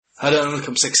Hello and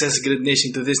welcome Success Grid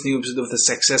Nation to this new episode of the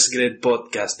Success Grid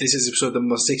podcast. This is episode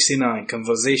number 69,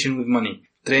 Conversation with Money.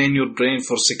 Train your brain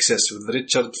for success with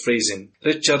Richard Friesen.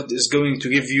 Richard is going to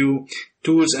give you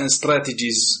tools and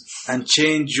strategies and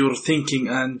change your thinking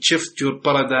and shift your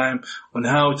paradigm on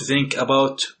how to think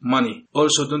about money.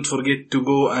 Also, don't forget to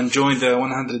go and join the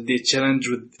 100-day challenge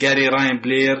with Gary Ryan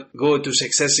Blair. Go to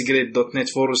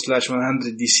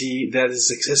successgrid.net/100DC. That is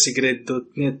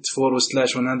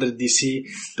successgrid.net/100DC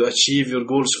to achieve your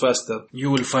goals faster. You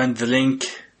will find the link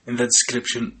in the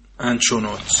description and show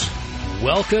notes.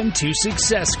 Welcome to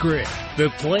Success Grid, the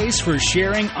place for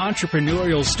sharing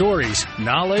entrepreneurial stories,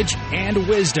 knowledge, and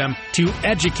wisdom to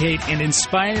educate and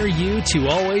inspire you to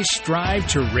always strive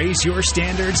to raise your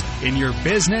standards in your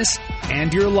business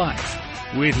and your life.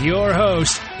 With your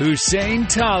host, Hussein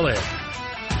Talib.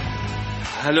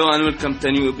 Hello and welcome to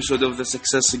a new episode of the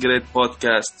Success Grid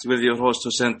podcast with your host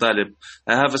Hussein Talib.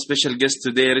 I have a special guest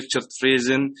today. Richard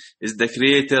Friesen is the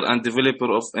creator and developer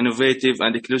of innovative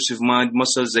and inclusive Mind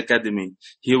Muscles Academy.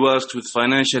 He works with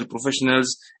financial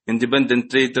professionals, independent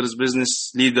traders,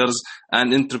 business leaders,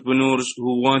 and entrepreneurs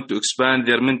who want to expand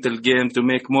their mental game to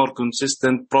make more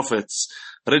consistent profits.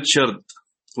 Richard,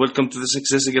 welcome to the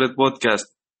Success Grid podcast.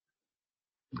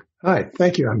 Hi,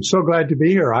 thank you. I'm so glad to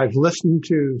be here. I've listened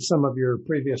to some of your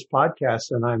previous podcasts,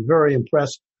 and I'm very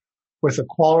impressed with the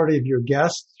quality of your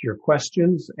guests, your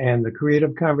questions, and the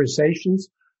creative conversations.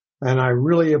 And I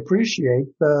really appreciate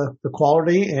the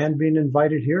quality and being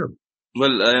invited here.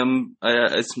 Well,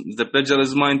 the pleasure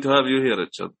is mine to have you here,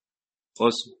 Richard.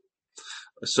 Awesome.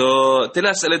 So tell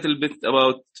us a little bit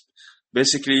about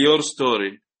basically your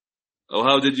story.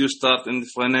 How did you start in the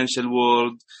financial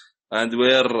world, and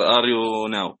where are you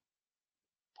now?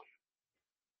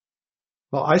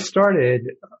 Well, I started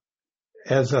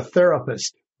as a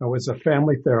therapist. I was a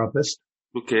family therapist.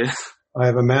 Okay. I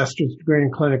have a master's degree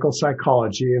in clinical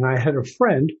psychology, and I had a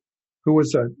friend who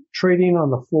was trading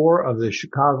on the floor of the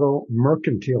Chicago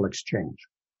Mercantile Exchange.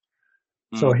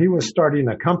 So he was starting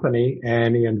a company,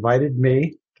 and he invited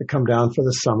me to come down for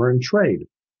the summer and trade.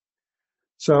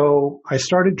 So I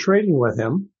started trading with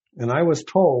him, and I was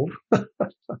told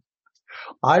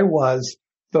I was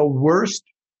the worst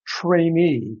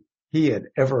trainee he had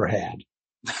ever had.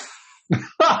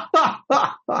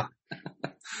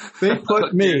 They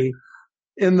put me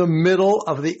in the middle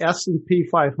of the S&P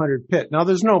 500 pit. Now,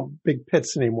 there's no big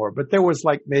pits anymore, but there was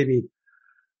like maybe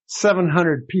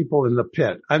 700 people in the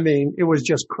pit. I mean, it was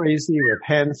just crazy with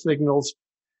hand signals,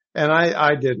 and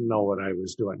I didn't know what I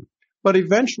was doing. But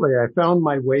eventually, I found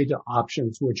my way to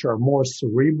options, which are more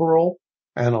cerebral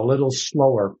and a little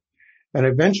slower. And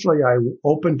eventually I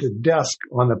opened a desk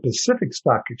on the Pacific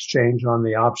Stock Exchange on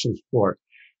the options floor,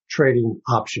 trading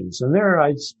options. And there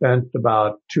I spent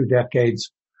about 2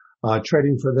 decades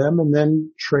trading for them and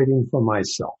then trading for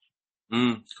myself.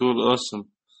 Cool. Awesome.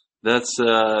 That's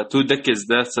 2 decades.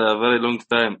 That's a very long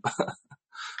time.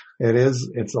 It is.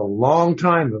 It's a long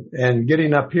time. And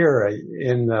getting up here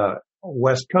in the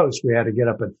West Coast, we had to get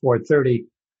up at 4:30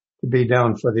 to be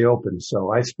down for the open.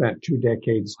 So I spent 2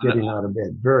 decades getting out of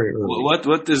bed very early.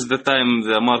 What is the time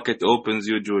the market opens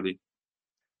usually?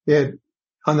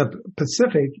 On the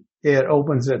Pacific, it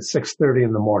opens at 6:30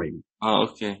 in the morning. Oh,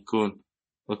 okay, cool.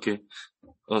 Okay,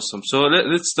 awesome. So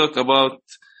let's talk about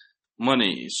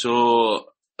money. So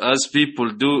as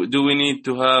people, do we need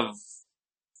to have,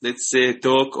 let's say,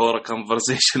 talk or a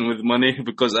conversation with money?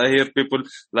 Because I hear people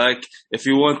like, if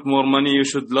you want more money, you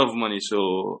should love money.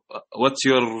 So what's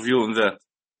your view on that?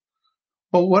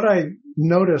 Well, what I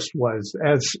noticed was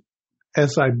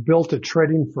as I built a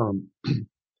trading firm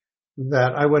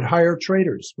that I would hire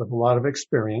traders with a lot of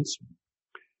experience.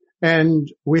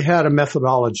 And we had a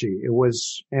methodology. It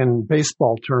was, in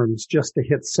baseball terms, just to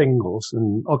hit singles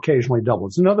and occasionally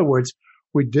doubles. In other words,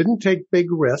 we didn't take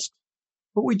big risks,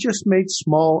 but we just made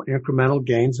small incremental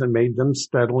gains and made them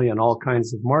steadily in all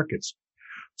kinds of markets.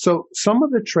 So some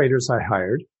of the traders I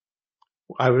hired,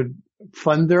 I would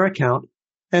fund their account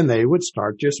and they would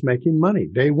start just making money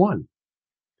day one.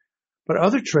 But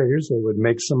other traders, they would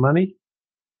make some money,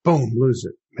 boom, lose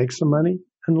it, make some money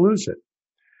and lose it.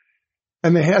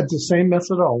 And they had the same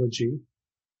methodology.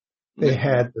 They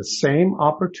had the same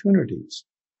opportunities.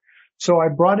 So I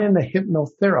brought in a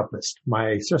hypnotherapist.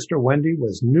 My sister Wendy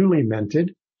was newly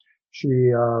minted.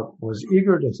 She was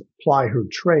eager to apply her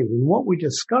trade. And what we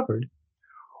discovered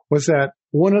was that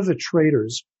one of the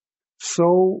traders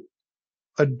so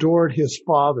adored his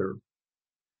father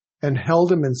and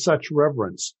held him in such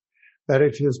reverence that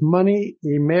if his money,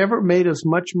 he never made as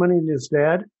much money as his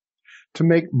dad, to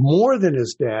make more than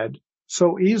his dad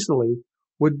so easily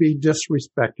would be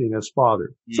disrespecting his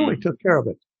father. So he took care of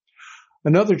it.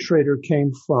 Another trader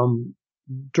came from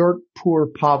dirt poor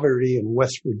poverty in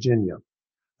West Virginia.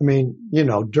 I mean,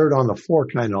 dirt on the floor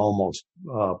kind of almost,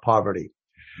 poverty.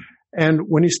 And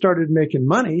when he started making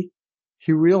money,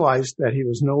 he realized that he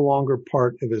was no longer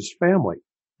part of his family.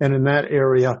 And in that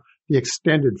area, the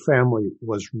extended family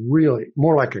was really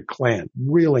more like a clan,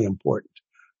 really important.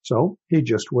 So he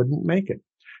just wouldn't make it.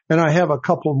 And I have a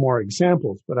couple more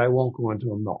examples, but I won't go into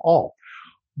them all.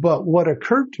 But what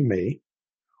occurred to me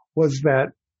was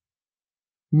that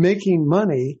making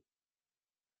money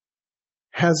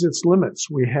has its limits.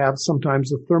 We have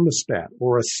sometimes a thermostat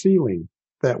or a ceiling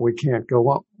that we can't go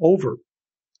up over.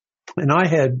 And I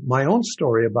had my own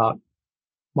story about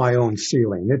my own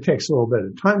ceiling. It takes a little bit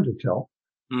of time to tell,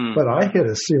 but I hit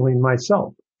a ceiling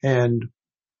myself and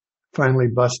finally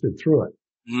busted through it.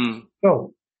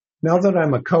 So now that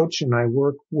I'm a coach and I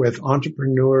work with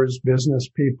entrepreneurs, business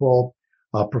people,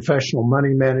 professional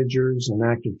money managers, and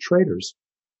active traders,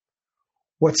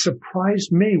 what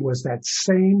surprised me was that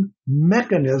same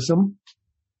mechanism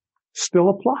still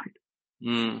applied.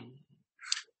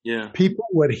 Yeah. People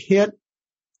would hit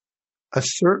a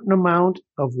certain amount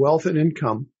of wealth and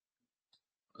income.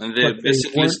 And they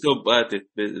basically stop at it.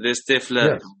 They stay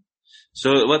flat. Yes.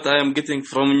 So what I am getting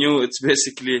from you, it's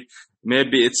basically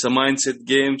maybe it's a mindset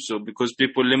game. So because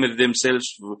people limit themselves,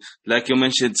 like you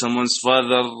mentioned, someone's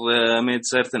father made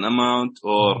certain amount,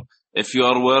 or if you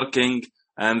are working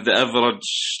and the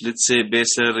average, let's say,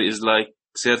 base salary is like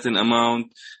certain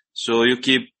amount. So you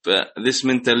keep this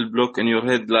mental block in your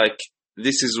head, like,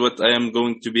 this is what I am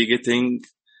going to be getting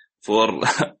for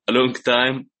a long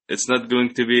time. It's not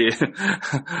going to be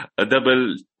a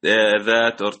double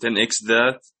that or 10x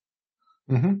that.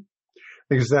 Mm-hmm.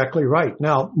 Exactly right.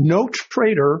 Now, no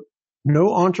trader,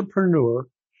 no entrepreneur,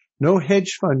 no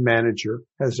hedge fund manager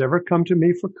has ever come to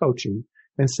me for coaching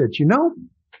and said,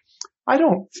 I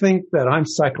don't think that I'm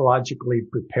psychologically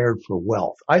prepared for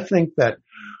wealth. I think that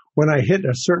when I hit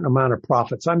a certain amount of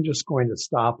profits, I'm just going to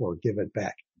stop or give it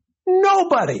back.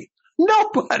 Nobody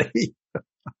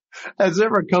has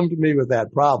ever come to me with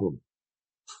that problem.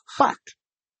 But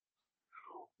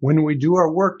when we do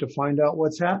our work to find out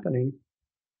what's happening,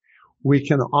 we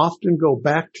can often go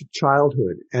back to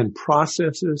childhood and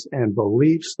processes and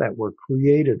beliefs that were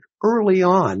created early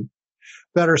on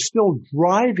that are still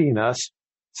driving us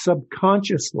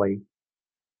subconsciously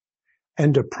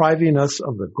and depriving us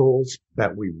of the goals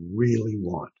that we really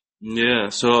want. Yeah.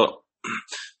 So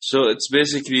it's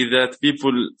basically that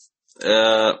people,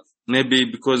 maybe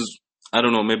because, I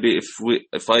don't know, maybe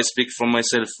if I speak from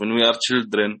myself, when we are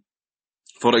children,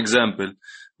 for example,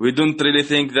 we don't really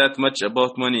think that much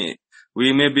about money.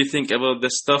 We maybe think about the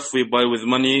stuff we buy with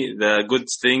money, the good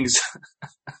things,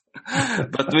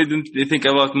 but we don't think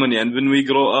about money. And when we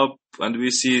grow up and we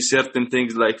see certain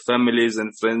things like families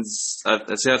and friends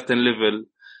at a certain level,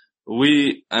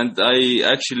 I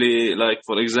actually, like,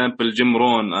 for example, Jim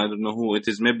Rohn, I don't know who it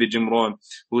is, maybe Jim Rohn,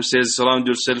 who says, surround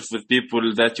yourself with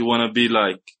people that you want to be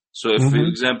like. So if, for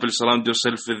example, surround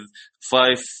yourself with 5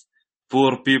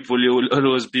 poor people, you will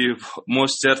always be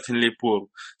most certainly poor.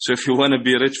 So if you want to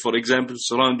be rich, for example,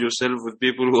 surround yourself with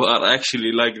people who are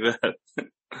actually like that.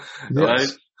 Yes.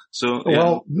 Right? So, yeah.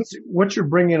 Well, what you're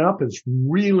bringing up is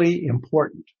really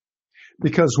important,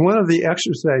 because one of the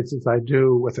exercises I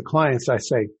do with the clients, I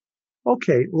say,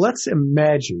 okay, let's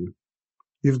imagine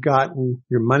you've gotten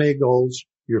your money goals,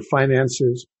 your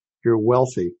finances, you're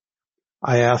wealthy.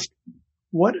 I ask,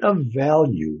 what of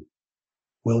value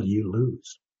will you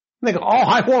lose? And they go,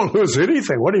 I won't lose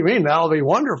anything. What do you mean? That'll be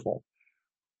wonderful.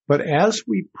 But as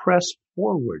we press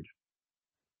forward,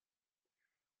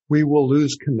 we will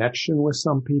lose connection with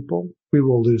some people. We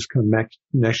will lose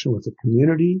connection with the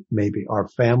community, maybe our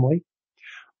family.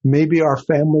 Maybe our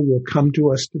family will come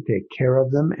to us to take care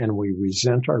of them and we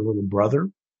resent our little brother.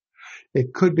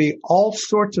 It could be all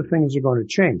sorts of things are going to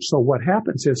change. So what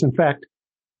happens is, in fact,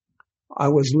 I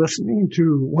was listening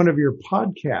to one of your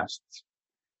podcasts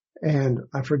and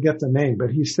I forget the name,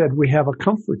 but he said we have a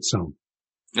comfort zone.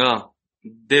 Oh,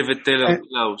 David Taylor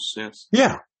Klaus, yes.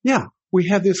 Yeah. We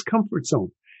have this comfort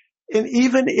zone. And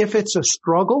even if it's a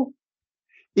struggle,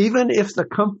 even if the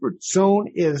comfort zone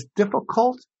is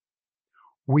difficult,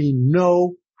 we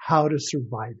know how to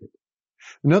survive it.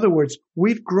 In other words,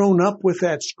 we've grown up with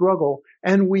that struggle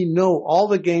and we know all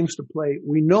the games to play.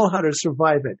 We know how to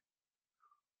survive it.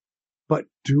 But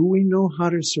do we know how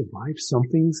to survive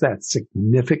something that's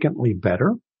significantly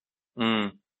better?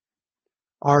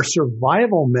 Our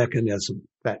survival mechanism,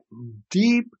 that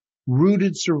deep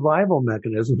rooted survival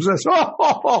mechanisms. Says,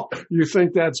 oh, you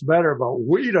think that's better, but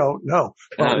we don't know.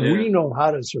 But we know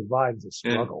how to survive the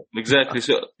struggle. Yeah, exactly.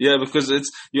 So, because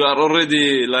you are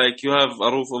already like, you have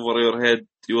a roof over your head,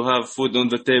 you have food on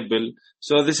the table.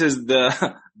 So this is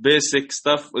the basic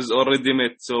stuff is already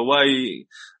met. So why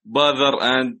bother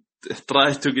and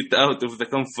try to get out of the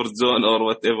comfort zone or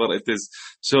whatever it is?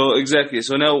 So exactly.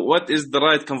 So now, what is the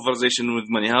right conversation with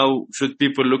money? How should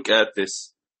people look at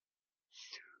this?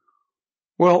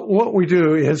 Well, what we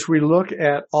do is we look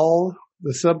at all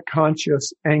the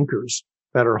subconscious anchors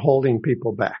that are holding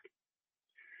people back.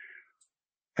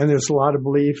 And there's a lot of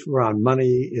belief around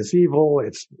money is evil.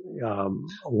 It's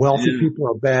wealthy people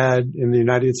are bad. In the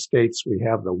United States, we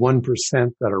have the 1%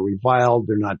 that are reviled.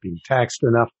 They're not being taxed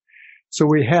enough. So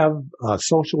we have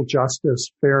social justice,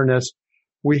 fairness.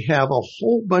 We have a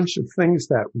whole bunch of things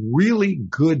that really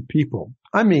good people,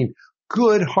 I mean,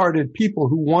 good-hearted people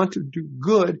who want to do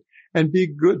good and be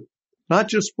good, not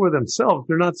just for themselves.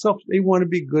 They're not selfish. They want to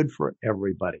be good for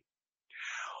everybody.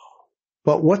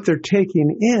 But what they're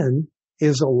taking in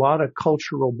is a lot of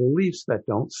cultural beliefs that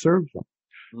don't serve them.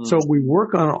 So we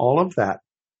work on all of that.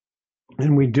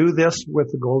 And we do this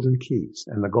with the golden keys.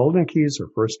 And the golden keys are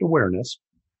first awareness.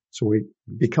 So we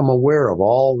become aware of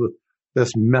all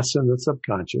this mess in the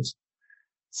subconscious.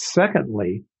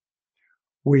 Secondly,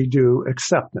 we do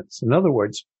acceptance. In other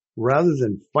words, rather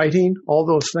than fighting all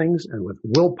those things and with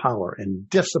willpower and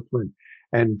discipline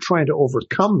and trying to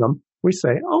overcome them, we say,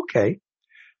 okay,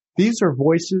 these are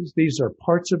voices, these are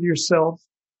parts of yourself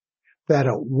that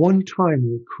at one time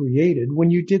were created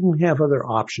when you didn't have other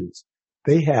options.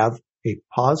 They have a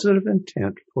positive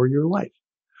intent for your life.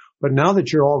 But now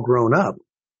that you're all grown up,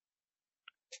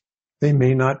 they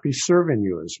may not be serving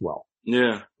you as well.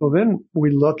 Yeah. So then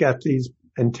we look at these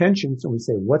intentions and we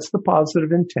say, what's the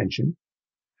positive intention?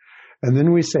 And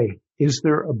then we say, is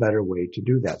there a better way to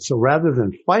do that? So rather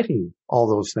than fighting all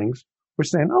those things, we're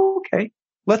saying, oh, okay,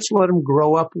 let's let them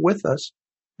grow up with us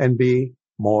and be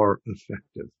more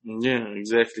effective. Yeah,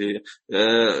 exactly.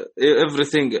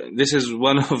 Everything. This is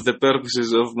one of the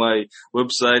purposes of my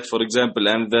website, for example,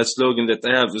 and the slogan that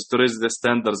I have is to raise the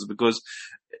standards, because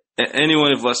any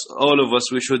one of us, all of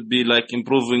us, we should be like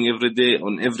improving every day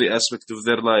on every aspect of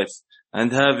their life.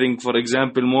 And having, for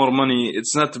example, more money,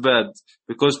 it's not bad.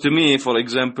 Because to me, for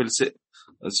example,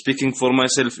 speaking for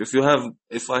myself,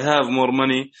 if I have more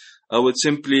money, I would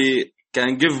simply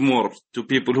can give more to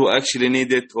people who actually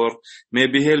need it, or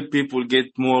maybe help people get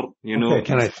more, you know. Okay,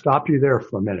 can I stop you there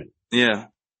for a minute? Yeah.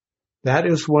 That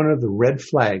is one of the red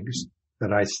flags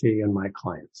that I see in my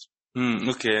clients.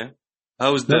 Okay.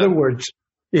 How is that? In other words,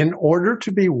 in order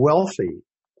to be wealthy,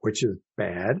 which is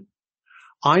bad,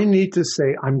 I need to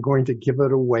say I'm going to give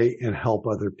it away and help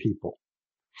other people.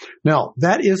 Now,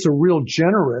 that is a real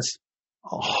generous,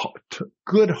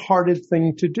 good-hearted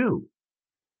thing to do.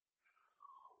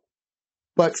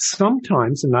 But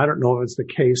sometimes, and I don't know if it's the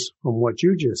case from what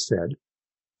you just said,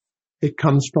 it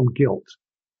comes from guilt.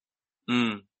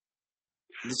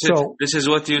 This is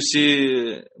what you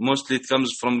see, mostly it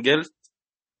comes from guilt?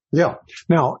 Yeah.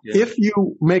 Now, if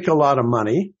you make a lot of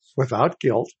money without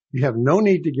guilt, you have no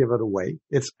need to give it away.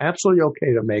 It's absolutely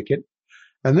okay to make it.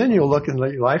 And then you'll look in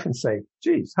your life and say,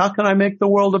 geez, how can I make the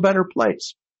world a better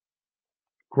place?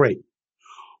 Great.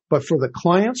 But for the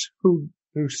clients who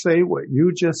say what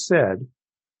you just said,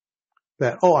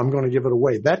 that, oh, I'm going to give it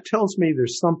away, that tells me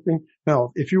there's something.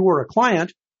 Now, if you were a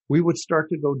client, we would start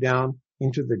to go down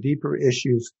into the deeper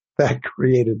issues that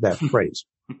created that phrase.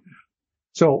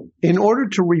 So in order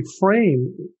to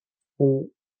reframe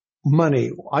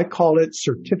money, I call it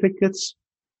certificates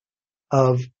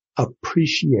of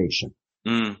appreciation.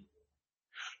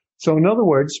 So in other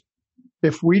words,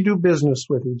 if we do business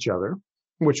with each other,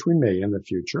 which we may in the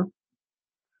future,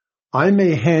 I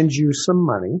may hand you some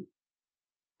money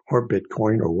or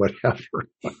Bitcoin or whatever.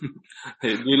 Do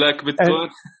you like Bitcoin?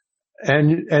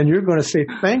 And you're going to say,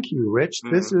 thank you, Rich.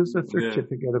 This is a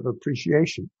certificate of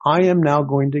appreciation. I am now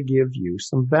going to give you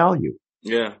some value.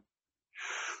 Yeah.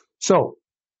 So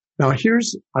now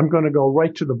I'm going to go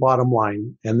right to the bottom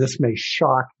line, and this may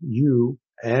shock you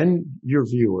and your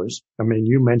viewers. I mean,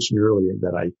 you mentioned earlier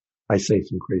that I say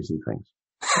some crazy things.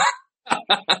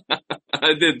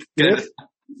 I did. If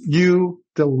you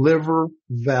deliver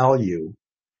value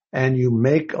and you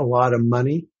make a lot of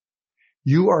money,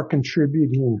 you are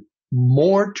contributing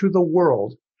more to the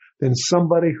world than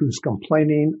somebody who's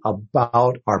complaining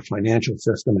about our financial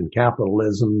system and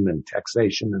capitalism and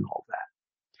taxation and all that.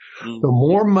 The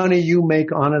more money you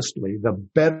make honestly, the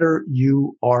better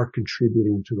you are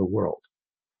contributing to the world.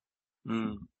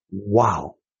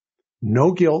 Wow.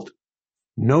 No guilt.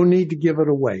 No need to give it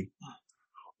away.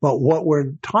 But what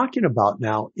we're talking about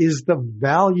now is the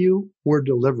value we're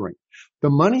delivering. The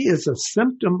money is a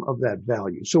symptom of that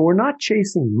value. So we're not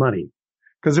chasing money,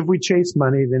 because if we chase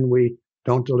money, then we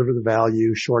don't deliver the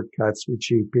value, shortcuts, we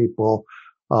cheat people.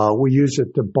 We use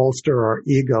it to bolster our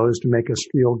egos to make us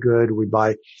feel good. We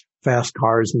buy fast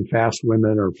cars and fast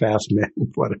women or fast men,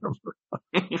 whatever,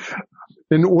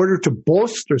 in order to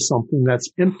bolster something that's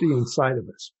empty inside of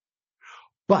us.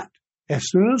 But as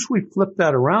soon as we flip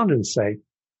that around and say,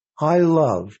 I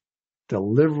love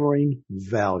delivering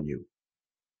value,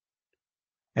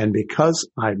 and because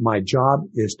my job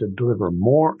is to deliver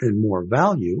more and more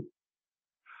value,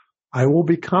 I will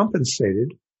be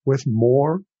compensated with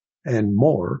more and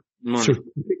more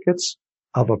certificates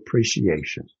of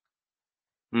appreciation.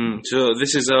 So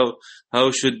this is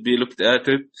how should be looked at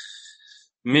it.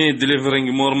 Me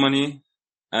delivering more money,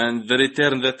 and the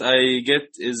return that I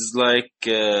get is like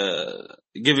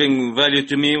giving value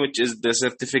to me, which is the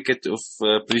certificate of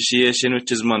appreciation,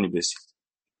 which is money, basically.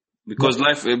 Because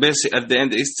life, basically, at the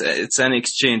end, it's an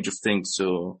exchange of things.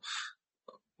 So,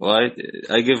 right,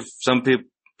 I give some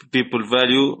people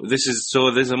value. This is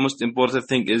the most important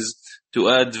thing is to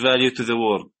add value to the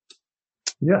world.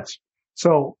 Yes.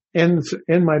 So in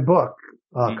my book,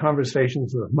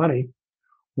 Conversations with Money,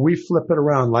 we flip it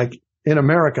around. Like in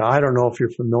America, I don't know if you're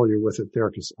familiar with it there,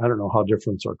 because I don't know how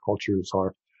different our cultures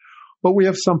are, but we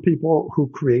have some people who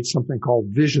create something called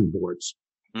vision boards.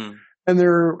 And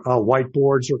they're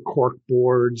whiteboards or cork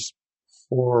boards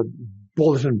or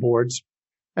bulletin boards,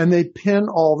 and they pin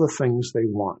all the things they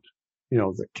want. You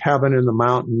know, the cabin in the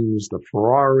mountains, the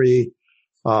Ferrari,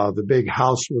 the big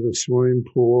house with a swimming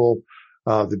pool,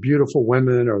 the beautiful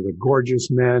women or the gorgeous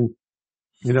men.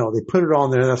 You know, they put it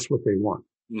on there. That's what they want.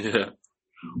 Yeah.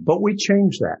 But we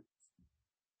change that.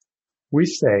 We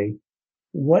say,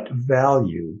 what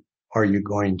value are you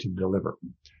going to deliver?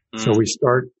 So we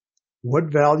start,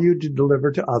 what value to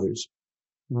deliver to others?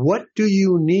 What do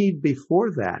you need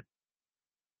before that?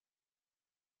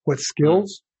 What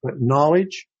skills, what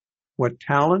knowledge, what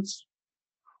talents,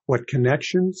 what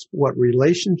connections, what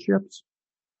relationships?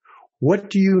 What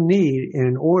do you need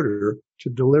in order to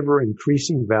deliver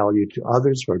increasing value to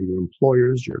others, or to your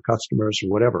employers, your customers, or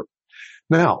whatever?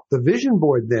 Now, the vision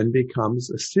board then becomes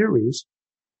a series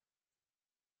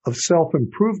of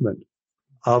self-improvement,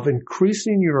 of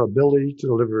increasing your ability to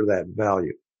deliver that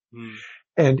value.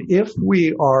 And if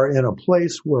we are in a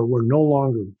place where we're no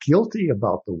longer guilty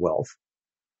about the wealth,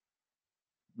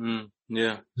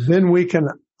 then we can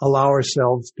allow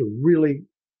ourselves to really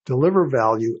deliver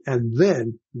value and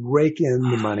then rake in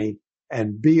the money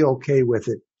and be okay with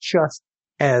it just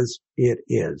as it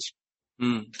is.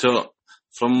 So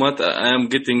from what I am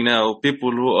getting now,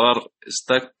 people who are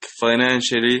stuck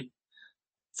financially,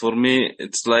 for me,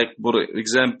 it's like, for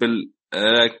example,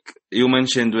 like you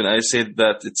mentioned when I said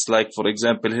that it's like, for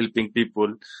example, helping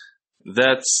people.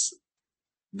 That's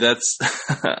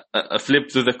a flip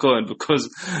to the coin, because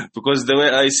the way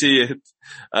I see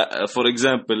it, for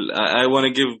example, I want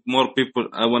to give more people,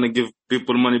 I want to give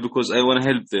people money because I want to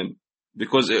help them.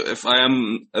 Because if I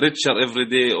am richer every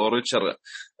day or richer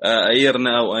a year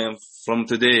now, I am from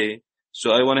today.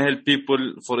 So I want to help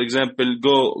people, for example,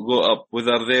 go up,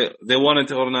 whether they want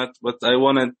it or not, but I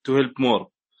wanted to help more.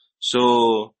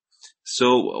 So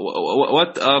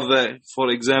what are for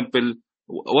example,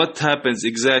 what happens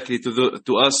exactly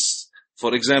to us,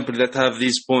 for example, that have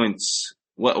these points?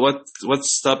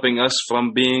 What's stopping us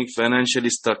from being financially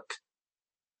stuck?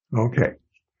 Okay.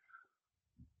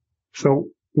 So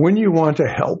when you want to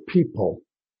help people,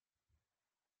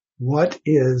 what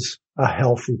is a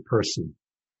healthy person?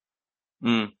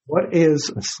 What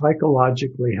is a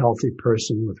psychologically healthy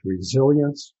person with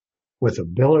resilience, with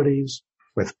abilities,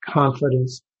 with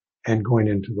confidence, and going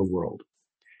into the world?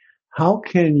 How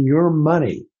can your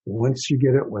money, once you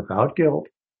get it without guilt,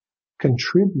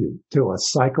 contribute to a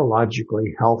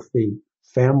psychologically healthy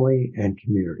family and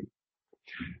community?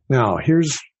 Now,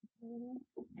 here's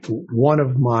one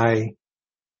of my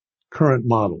current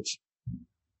models,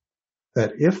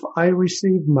 that if I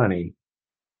receive money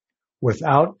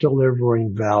without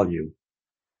delivering value,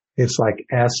 it's like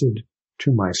acid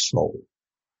to my soul.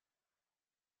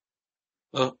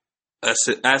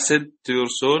 Acid to your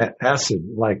soul? Acid,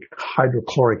 like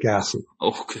hydrochloric acid.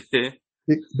 Okay.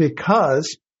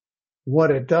 Because what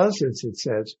it does is it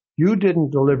says, you didn't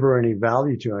deliver any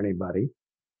value to anybody,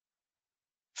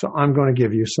 so I'm going to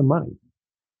give you some money.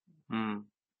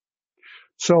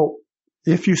 So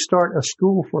if you start a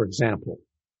school, for example,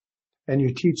 and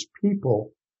you teach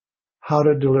people how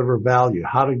to deliver value,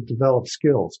 how to develop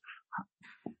skills,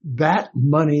 that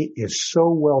money is so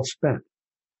well spent.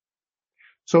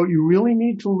 So you really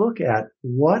need to look at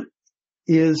what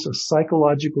is a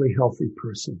psychologically healthy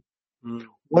person.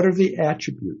 What are the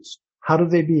attributes? How do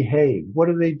they behave? What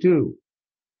do they do?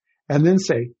 And then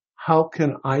say, how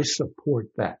can I support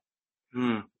that?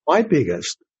 My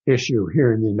biggest issue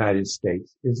here in the United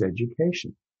States is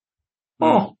education.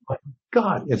 Oh my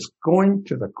God, it's going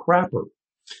to the crapper.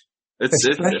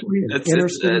 Especially in inner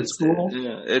city schools.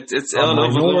 It's all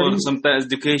over the world. Sometimes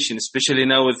education, especially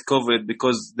now with COVID,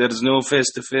 because there's no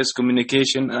face-to-face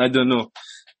communication. I don't know.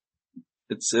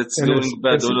 It's going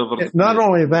bad all over. Not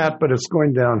only that, but it's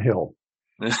going downhill.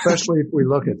 Especially if we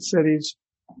look at cities,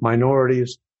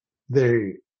 minorities.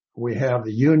 We have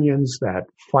the unions that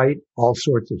fight all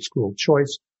sorts of school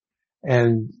choice,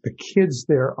 and the kids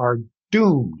there are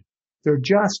doomed. They're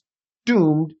just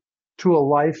doomed to a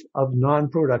life of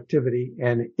non-productivity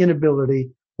and inability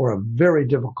or a very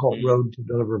difficult road to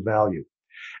deliver value.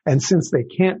 And since they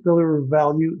can't deliver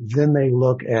value, then they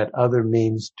look at other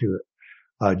means to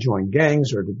join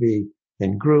gangs or to be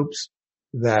in groups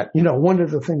that, one of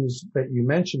the things that you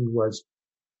mentioned was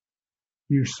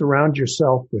you surround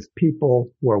yourself with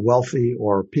people who are wealthy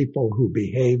or people who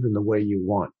behave in the way you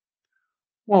want.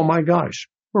 Well, my gosh,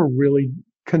 we're really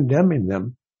condemning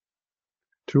them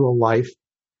to a life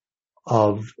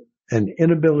of an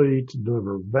inability to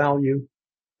deliver value.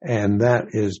 And that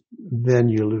is, then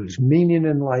you lose meaning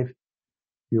in life.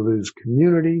 You lose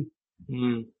community.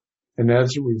 And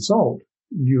as a result,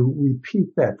 you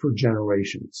repeat that for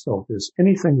generations. So if there's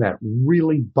anything that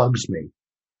really bugs me,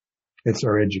 it's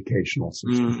our educational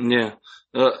system. You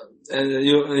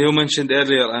mentioned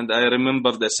earlier, and I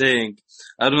remember the saying.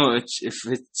 I don't know if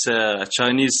it's a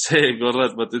Chinese saying or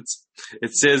not, but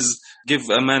it says, "Give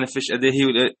a man a fish a day, he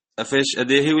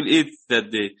will eat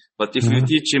that day. But if you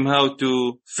teach him how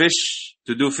to fish,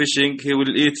 to do fishing, he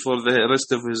will eat for the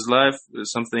rest of his life."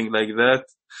 Something like that.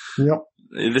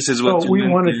 Yep. This is what we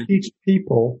want to teach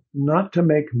people not to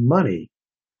make money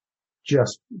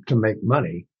just to make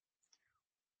money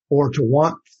or to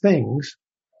want things,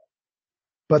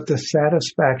 but the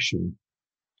satisfaction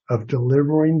of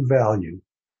delivering value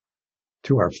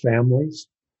to our families,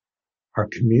 our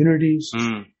communities,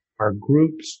 our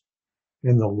groups,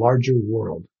 in the larger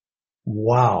world.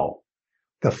 Wow.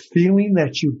 The feeling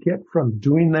that you get from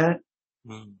doing that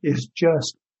is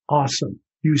just awesome.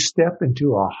 You step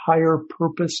into a higher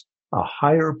purpose, a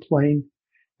higher plane,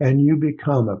 and you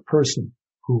become a person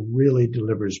who really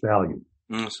delivers value.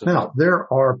 Now, there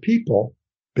are people,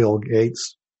 Bill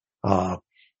Gates,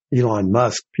 Elon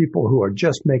Musk, people who are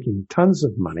just making tons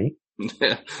of money.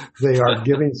 They are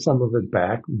giving some of it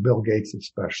back, Bill Gates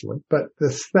especially. But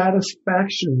the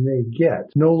satisfaction they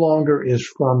get no longer is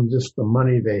from just the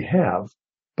money they have,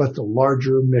 but the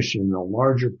larger mission, the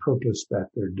larger purpose that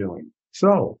they're doing.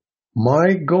 So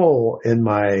my goal in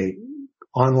my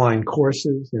online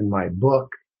courses, in my book,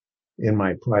 in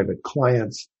my private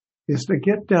clients, is to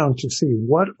get down to see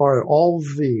what are all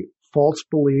the false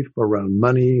belief around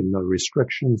money and the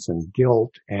restrictions and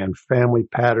guilt and family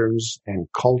patterns and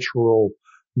cultural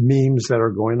memes that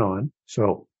are going on.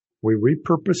 So we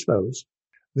repurpose those.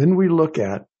 Then we look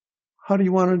at, how do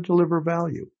you want to deliver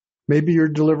value? Maybe you're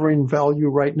delivering value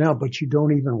right now, but you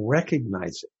don't even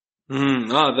recognize it.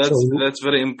 That's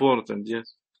very important.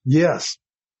 Yes. Yes.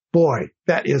 Boy,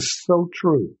 that is so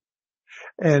true.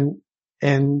 And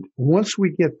once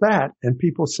we get that and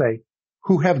people say,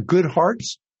 who have good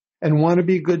hearts and want to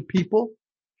be good people,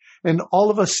 and all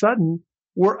of a sudden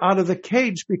we're out of the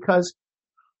cage because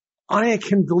I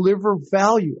can deliver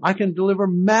value. I can deliver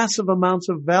massive amounts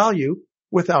of value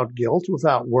without guilt,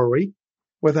 without worry,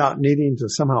 without needing to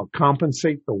somehow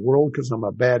compensate the world because I'm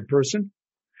a bad person.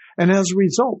 And as a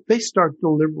result, they start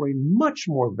delivering much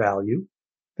more value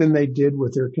than they did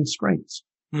with their constraints.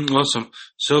 Awesome.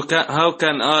 So how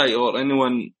can I or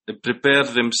anyone prepare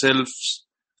themselves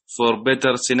for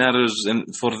better scenarios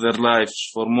for their lives,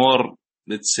 for more,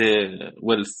 let's say,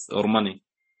 wealth or money?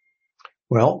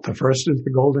 Well, the first is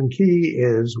the golden key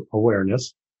is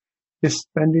awareness, is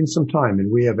spending some time,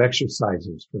 and we have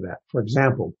exercises for that. For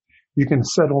example, you can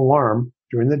set an alarm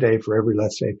during the day for every,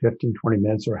 let's say, 15, 20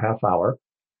 minutes or a half hour,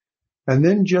 and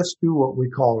then just do what we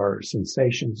call our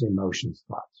sensations, emotions,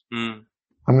 thoughts.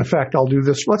 In fact, I'll do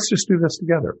this. Let's just do this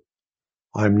together.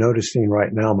 I'm noticing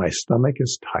right now my stomach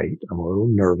is tight. I'm a little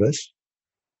nervous.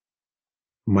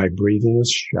 My breathing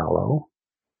is shallow.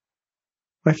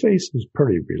 My face is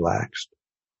pretty relaxed.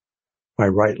 My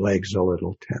right leg's a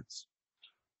little tense.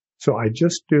 So I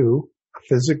just do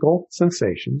physical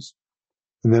sensations,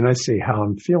 and then I see how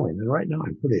I'm feeling. And right now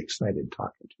I'm pretty excited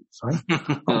talking to you. So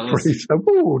I'm pretty,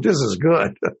 ooh, this is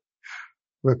good.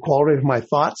 The quality of my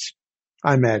thoughts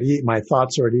I'm at ease. My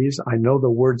thoughts are at ease. I know the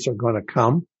words are going to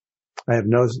come. I have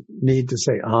no need to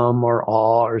say or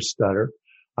ah or stutter.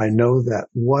 I know that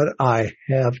what I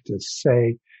have to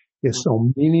say is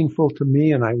so meaningful to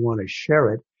me and I want to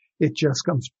share it. It just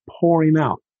comes pouring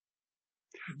out.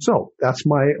 So that's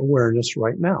my awareness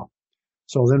right now.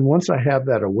 So then once I have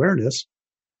that awareness,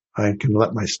 I can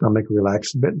let my stomach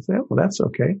relax a bit and say, well, that's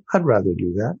okay. I'd rather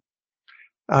do that.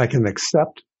 I can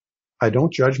accept. I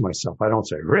don't judge myself. I don't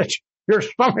say, Rich, your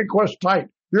stomach was tight.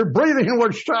 Your breathing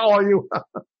was shallow. You.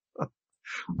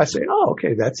 I say, oh,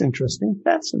 okay, that's interesting.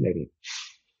 Fascinating.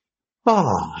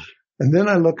 And then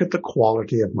I look at the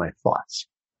quality of my thoughts.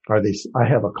 I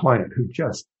have a client who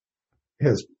just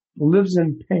lives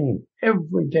in pain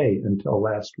every day until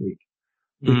last week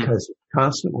because he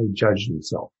constantly judged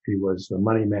himself. He was a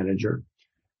money manager,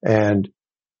 and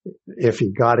if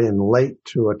he got in late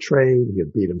to a trade,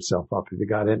 he'd beat himself up. If he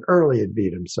got in early, he'd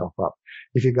beat himself up.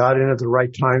 If he got in at the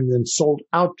right time, then sold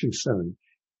out too soon.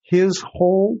 His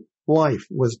whole life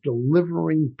was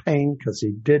delivering pain because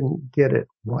he didn't get it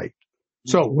right.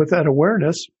 So with that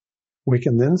awareness, we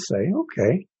can then say,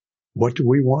 okay, what do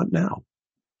we want now?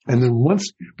 And then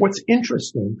what's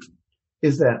interesting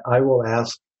is that I will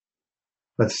ask,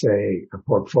 let's say, a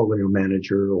portfolio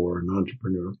manager or an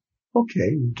entrepreneur, okay,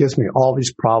 he gives me all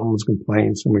these problems,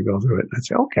 complaints, and we go through it. And I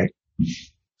say, okay,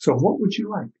 so what would you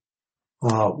like?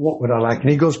 What would I like?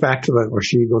 And he goes back to or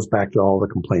she goes back to all the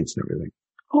complaints and everything.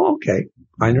 Oh, okay.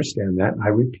 I understand that. I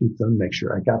repeat them, make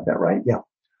sure I got that right. Yeah.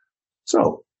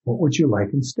 So what would you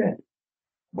like instead?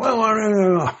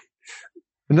 Well,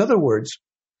 in other words,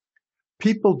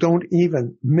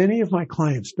 many of my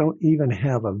clients don't even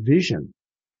have a vision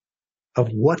of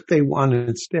what they want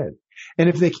instead. And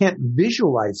if they can't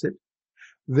visualize it,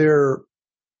 their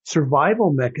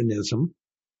survival mechanism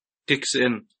kicks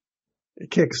in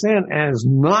and is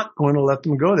not going to let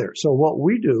them go there. So what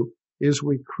we do is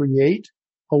we create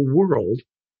a world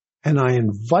and I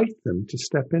invite them to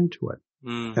step into it.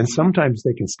 Mm-hmm. And sometimes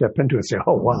they can step into it and say,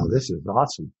 oh, wow, this is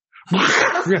awesome.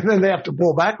 And then they have to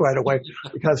pull back right away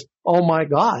because, oh my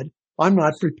God, I'm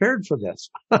not prepared for this.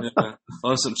 Yeah.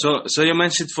 Awesome. So you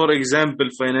mentioned, for example,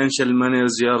 financial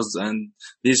managers and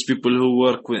these people who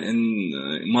work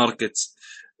in markets.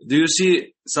 Do you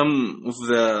see some of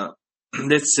the,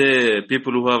 let's say,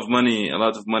 people who have money, a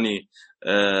lot of money,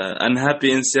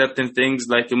 unhappy in certain things?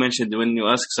 Like you mentioned, when you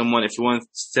ask someone if you want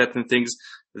certain things,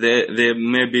 they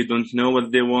maybe don't know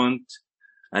what they want,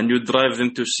 and you drive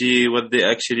them to see what they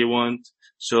actually want.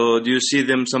 So do you see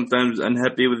them sometimes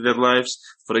unhappy with their lives?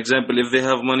 For example, if they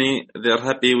have money, they're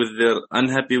unhappy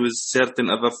with certain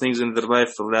other things in their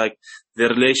life, like their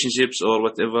relationships or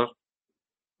whatever?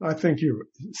 I think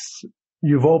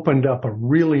you've opened up a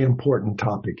really important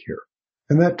topic here.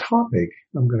 And that topic,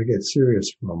 I'm going to get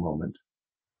serious for a moment,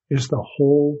 is the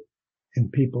hole in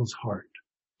people's heart.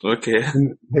 Okay.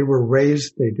 And they were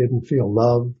raised, they didn't feel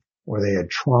love, or they had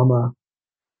trauma,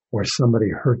 or somebody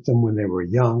hurt them when they were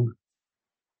young,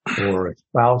 or a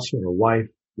spouse or a wife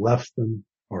left them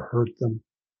or hurt them.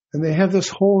 And they have this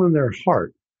hole in their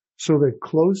heart. So they've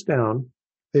closed down,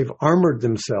 they've armored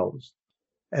themselves,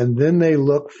 and then they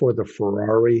look for the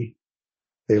Ferrari,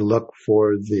 they look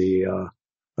for the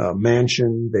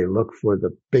mansion, they look for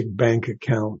the big bank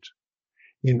account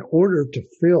in order to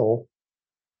fill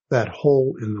that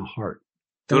hole in the heart.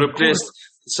 To replace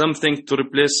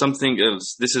something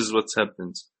else. This is what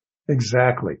happens.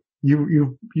 Exactly.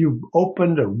 You've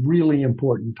opened a really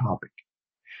important topic.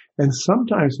 And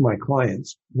sometimes my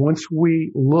clients, once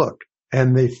we look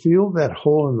and they feel that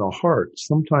hole in the heart,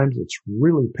 sometimes it's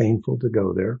really painful to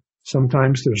go there.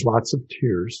 Sometimes there's lots of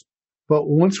tears. But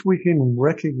once we can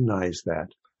recognize that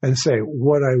and say,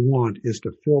 what I want is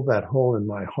to fill that hole in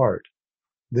my heart,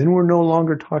 then we're no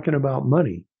longer talking about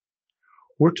money.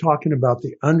 We're talking about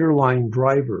the underlying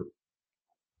driver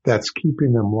that's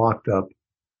keeping them locked up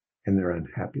in their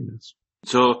unhappiness.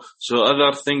 So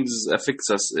other things affects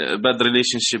us, bad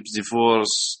relationships,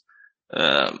 divorce,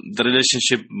 the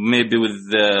relationship maybe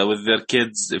with their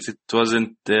kids, if it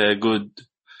wasn't good,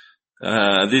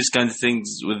 these kind of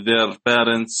things with their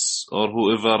parents or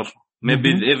whoever, maybe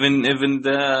even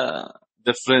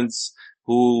the friends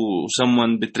who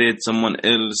someone betrayed someone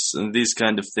else, and these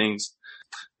kind of things.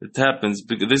 It happens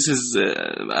because this is,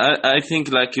 I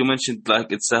think, like you mentioned,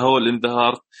 like it's a hole in the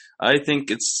heart. I think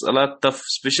it's a lot tough,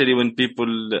 especially when people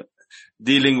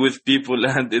dealing with people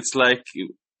and it's like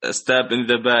a stab in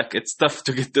the back. It's tough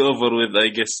to get over with, I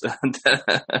guess.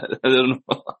 I don't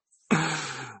know.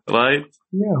 Right?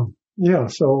 Yeah.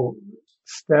 So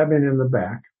stabbing in the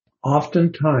back.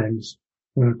 Oftentimes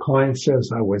when a client says,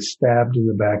 I was stabbed in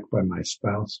the back by my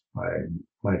spouse, by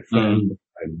my friend,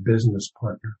 my business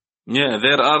partner. Yeah,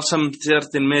 there are some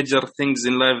certain major things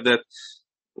in life that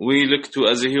we look to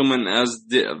as a human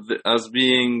as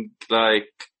being like,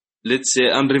 let's say,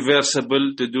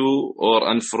 unreversible to do or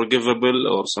unforgivable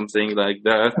or something like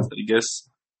that, I guess.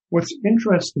 What's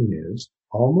interesting is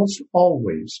almost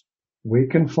always we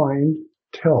can find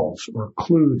tells or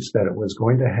clues that it was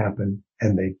going to happen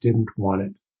and they didn't want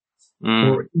it.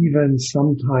 Or even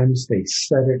sometimes they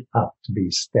set it up to be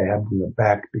stabbed in the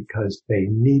back because they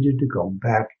needed to go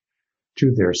back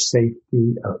to their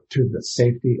safety, to the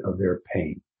safety of their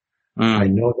pain. I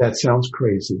know that sounds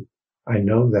crazy. I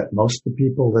know that most of the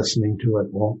people listening to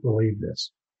it won't believe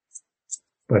this.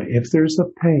 But if there's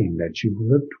a pain that you've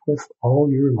lived with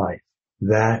all your life,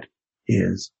 that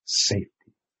is safety.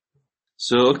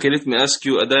 So, okay, let me ask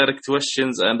you a direct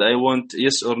questions and I want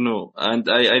yes or no. And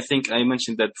I think I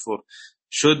mentioned that before.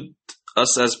 Should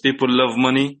us as people love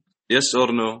money? Yes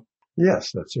or no?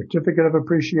 Yes, a certificate of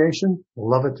appreciation,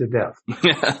 love it to death.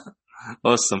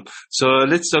 Awesome. So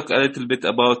let's talk a little bit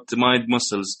about Mind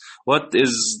Muscles. What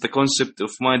is the concept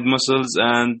of Mind Muscles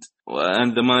and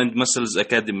the Mind Muscles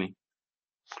Academy?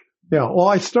 Yeah, well,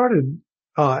 I started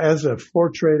as a floor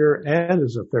trader and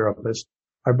as a therapist.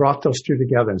 I brought those two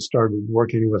together and started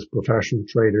working with professional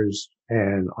traders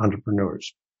and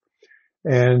entrepreneurs.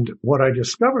 And what I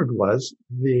discovered was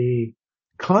the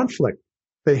conflict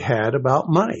they had about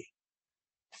money.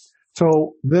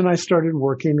 So then I started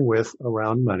working with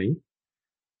around money,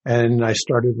 and I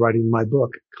started writing my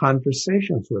book,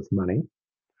 Conversations with Money.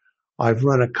 I've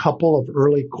run a couple of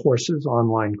early courses,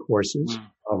 online courses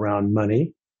around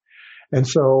money. And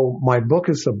so my book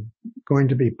is going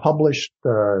to be published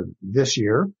this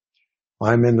year.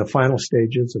 I'm in the final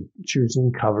stages of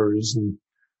choosing covers and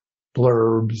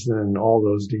blurbs and all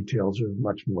those details. Are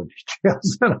much more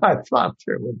details than I thought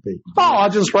there would be. Oh, I'll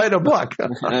just write a book.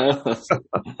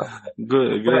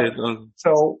 Good, great.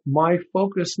 So my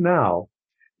focus now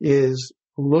is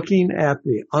looking at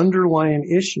the underlying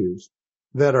issues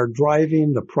that are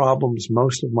driving the problems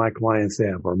most of my clients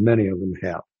have, or many of them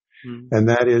have. And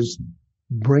that is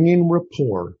bringing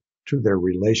rapport to their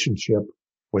relationship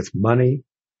with money,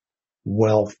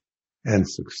 wealth, and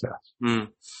success.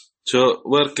 So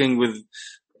working with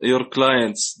your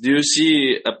clients, do you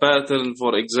see a pattern,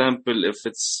 for example, if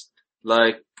it's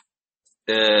like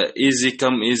easy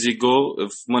come, easy go?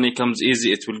 If money comes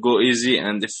easy, it will go easy.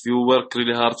 And if you work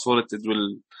really hard for it, it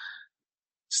will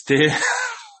stay.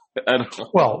 I don't know.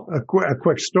 Well, a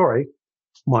quick story.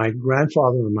 My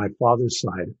grandfather on my father's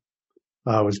side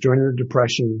was during the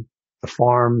Depression, the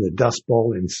farm, the Dust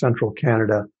Bowl in central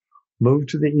Canada, moved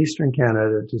to the eastern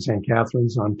Canada to St.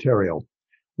 Catharines, Ontario,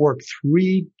 worked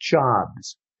 3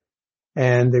 jobs,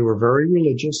 and they were very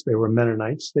religious. They were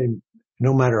Mennonites. They,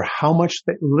 no matter how much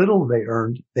little they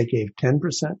earned, they gave 10%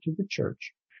 to the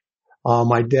church.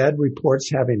 My dad reports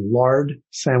having lard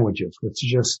sandwiches, which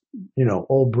is just,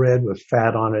 old bread with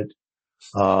fat on it,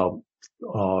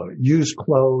 used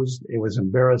clothes. It was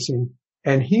embarrassing.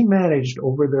 And he managed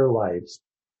over their lives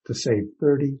to save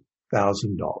 $30,000.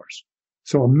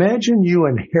 So imagine you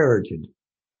inherited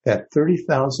that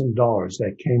 $30,000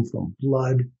 that came from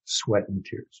blood, sweat, and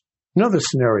tears. Another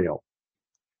scenario.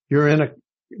 You're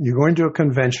going to a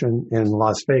convention in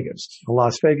Las Vegas.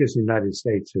 Las Vegas, United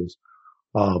States, is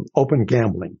open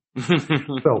gambling.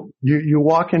 So you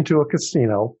walk into a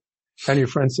casino and your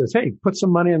friend says, "Hey, put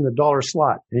some money in the dollar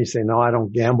slot." And you say, "No, I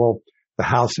don't gamble. The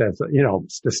house has,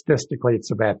 statistically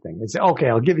it's a bad thing." They say, "Okay,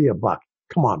 I'll give you $1.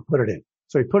 Come on, put it in."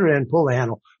 So you put it in, pull the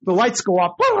handle. The lights go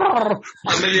up. $1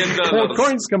 million.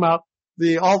 Coins come out.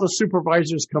 All the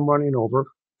supervisors come running over,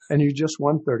 and you just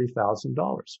won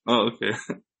 $30,000. Oh, okay.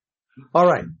 All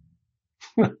right.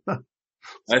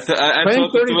 I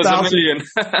thought it was $1 million.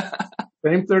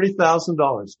 Same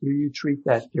 $30,000. Do you treat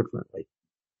that differently?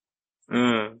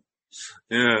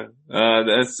 Yeah.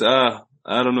 That's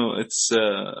I don't know.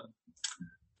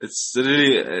 It's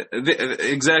really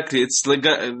exactly. It's like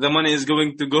the money is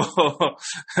going to go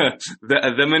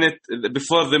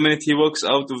before the minute he walks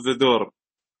out of the door.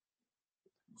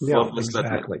 Yeah,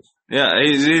 exactly. Yeah,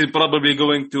 he's probably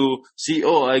going to see,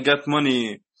 "Oh, I got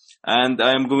money, and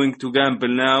I'm going to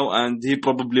gamble now," and he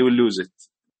probably will lose it.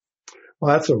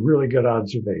 Well, that's a really good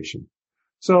observation.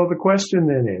 So the question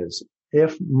then is,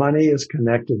 if money is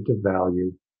connected to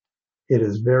value, it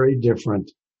is very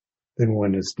different than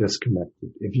when it's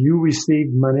disconnected. If you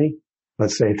receive money,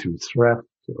 let's say through theft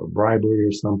or bribery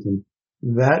or something,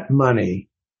 that money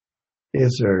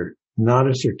is not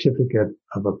a certificate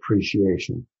of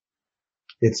appreciation.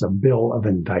 It's a bill of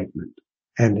indictment,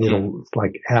 and it's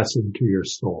like acid to your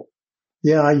soul.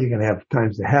 Yeah, you can have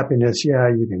times of happiness. Yeah,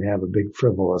 you can have a big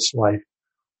frivolous life.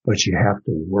 but you have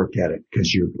to work at it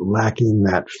because you're lacking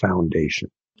that foundation.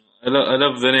 I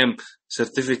love the name,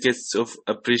 Certificates of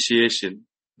Appreciation.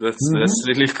 That's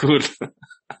really cool.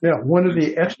 Yeah, one of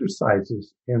the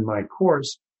exercises in my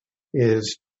course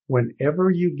is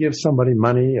whenever you give somebody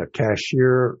money, a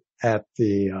cashier at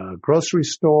the grocery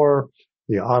store,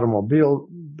 the automobile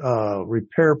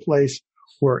repair place,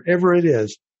 wherever it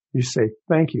is, you say,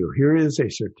 thank you. Here is a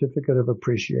certificate of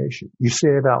appreciation. You say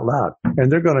it out loud, and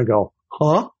they're going to go,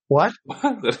 huh? What?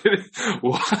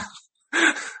 What?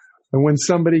 And when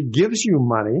somebody gives you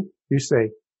money, you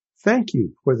say, thank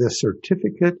you for this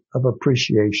certificate of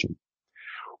appreciation.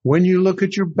 When you look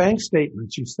at your bank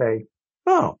statements, you say,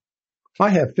 oh, I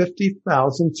have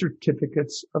 50,000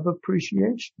 certificates of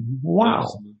appreciation.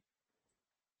 Wow.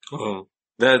 Oh,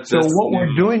 so what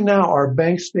we're doing now, our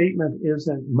bank statement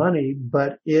isn't money,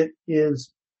 but it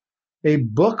is a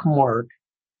bookmark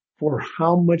for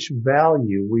how much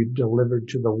value we've delivered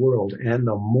to the world. And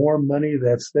the more money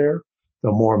that's there,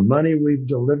 the more money we've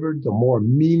delivered, the more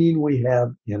meaning we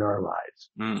have in our lives.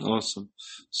 Awesome.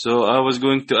 So I was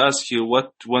going to ask you,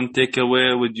 what one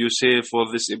takeaway would you say for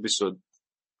this episode?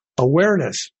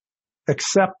 Awareness,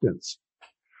 acceptance,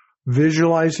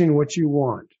 visualizing what you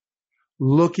want,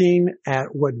 looking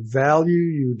at what value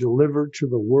you deliver to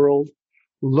the world,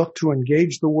 look to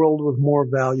engage the world with more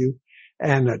value,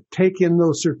 and take in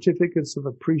those certificates of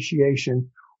appreciation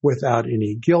without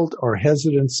any guilt or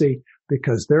hesitancy,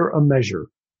 because they're a measure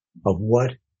of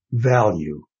what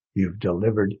value you've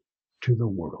delivered to the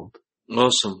world.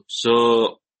 Awesome.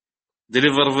 So,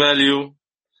 deliver value,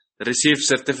 receive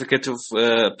certificate of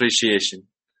appreciation.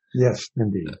 Yes,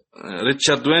 indeed.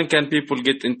 Richard, when can people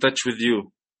get in touch with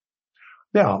you?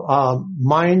 Yeah,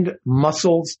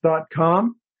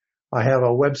 mindmuscles.com. I have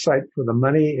a website for the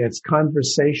money. It's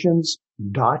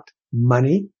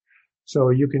conversations.money.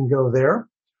 So you can go there.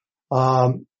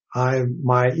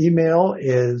 My email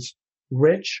is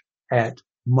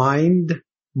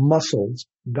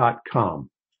rich@mindmuscles.com.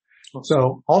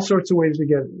 So all sorts of ways to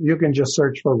you can just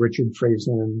search for Richard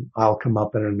Friesen and I'll come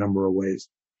up in a number of ways.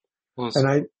 Awesome.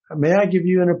 And may I give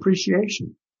you an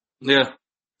appreciation? Yeah.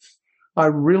 I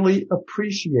really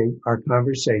appreciate our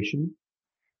conversation,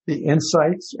 the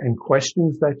insights and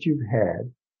questions that you've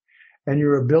had, and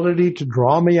your ability to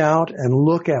draw me out and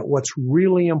look at what's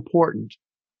really important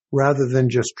rather than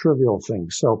just trivial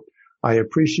things. So I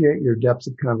appreciate your depth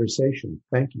of conversation.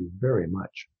 Thank you very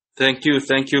much. Thank you.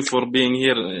 Thank you for being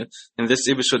here in this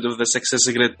episode of the Success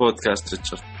Grid podcast,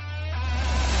 Richard.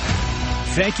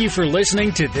 Thank you for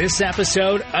listening to this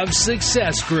episode of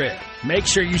Success Grid. Make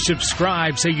sure you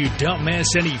subscribe so you don't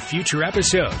miss any future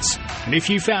episodes. And if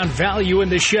you found value in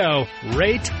the show,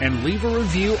 rate and leave a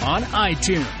review on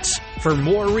iTunes. For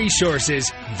more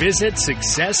resources, visit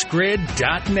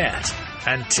successgrid.net.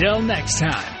 Until next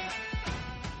time.